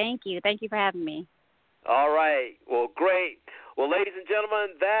to. Thank you. Thank you for having me. All right. Well, great. Well, ladies and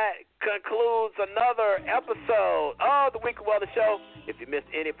gentlemen, that concludes another episode of the Weekly Wellness Show. If you missed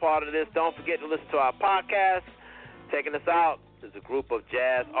any part of this, don't forget to listen to our podcast. Taking us out is a group of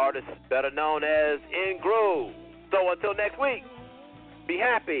jazz artists better known as In Groove. So until next week, be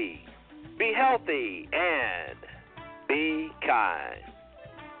happy, be healthy, and be kind.